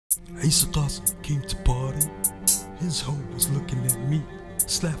Asa Qasim came to party. His hoe was looking at me.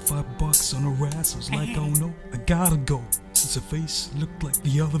 Slapped $5 on her ass. I was like, oh no, I gotta go. Since her face looked like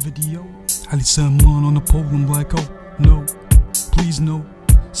the other video. Ali Salman on the pole, I'm like, oh no, please no.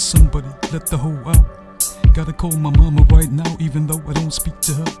 Somebody let the hoe out. Gotta call my mama right now, even though I don't speak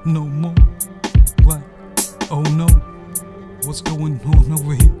to her no more. Like, oh no, what's going on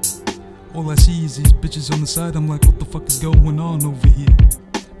over here? All I see is these bitches on the side. I'm like, what the fuck is going on over here?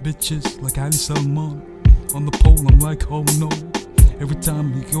 Bitches like Ali Salman on the pole, I'm like, oh no. Every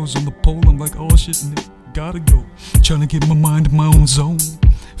time he goes on the pole, I'm like, oh shit, nigga, gotta go. Trying to get my mind in my own zone.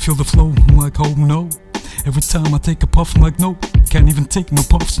 Feel the flow, I'm like, oh no. Every time I take a puff, I'm like, nope, can't even take no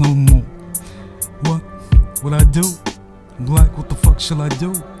puffs no more. What I do? I'm like, what the fuck shall I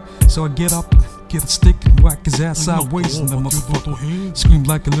do? So I get up, get a stick, and whack his ass sideways, and the motherfucker screamed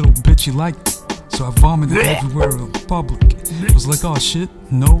like a little bitch, he liked it. So I vomited everywhere in public. I was like, oh shit,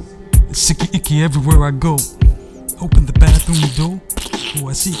 no. It's sicky icky everywhere I go. Open the bathroom door. Oh,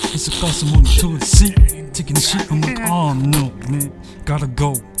 I see Asa Qasim on the toilet seat, taking a shit. I'm like, oh no, man, gotta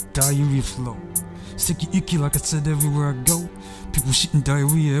go. Diarrhea flow. Sticky icky, like I said, everywhere I go. People shitting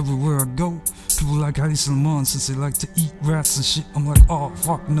diarrhea everywhere I go. People like Ali Salman, since they like to eat rats and shit. I'm like, oh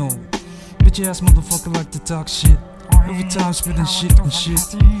fuck no. Bitch ass motherfucker like to talk shit. Every time spitting shit and shit.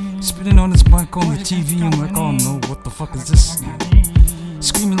 Spitting on his mic on the TV. I'm like, oh no, what the fuck is this?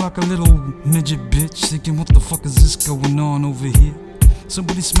 Screaming like a little midget bitch, thinking what the fuck is this going on over here?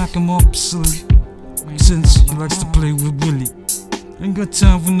 Somebody smack him up silly, since he likes to play with Willie. Ain't got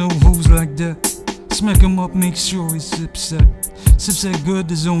time for no hoes like that. Smack him up, make sure he sips that. Sips that good,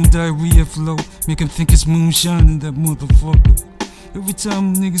 his own diarrhea flow. Make him think it's moonshine in that motherfucker. Every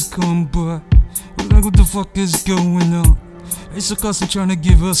time niggas come by, we're like, what the fuck is going on? Asa Qasim trying to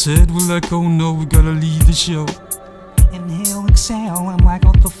give us head. We're like, oh no, we gotta leave the show. Inhale, exhale, I'm like,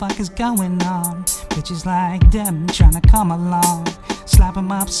 what the fuck is going on? Bitches like them trying to come along. Slap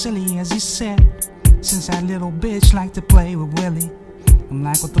him up silly as he said, since that little bitch like to play with Willie. I'm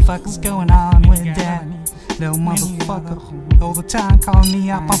like, what the fuck is going on with that little motherfucker? All the time calling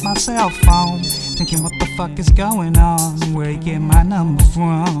me up on my cell phone, thinking what the fuck is going on? Where he get my number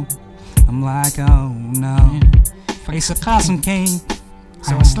from? I'm like, oh no. Asa Qasim came,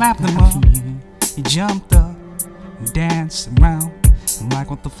 so I slapped him up. He jumped up, danced around. I'm like,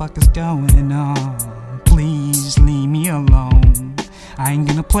 what the fuck is going on? Please leave me alone. I ain't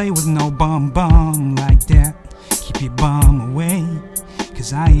gonna play with no bum like that. Keep your bum away,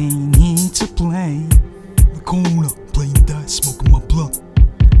 cause I ain't here to play. The corner, playing dice, smoking my blunt.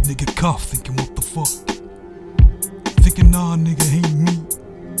 Nigga cough, thinking what the fuck? Thinking nah, nigga ain't me.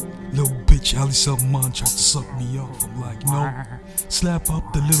 Little bitch Ali Salman tried to suck me off. I'm like, no. Slap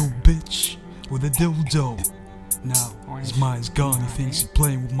up the little bitch with a dildo. Now his mind's gone, he thinks he's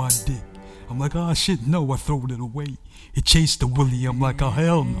playing with my dick. I'm like, oh shit, no, I throw it away. He chased the Willie, I'm like, oh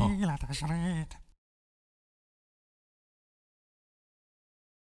hell no.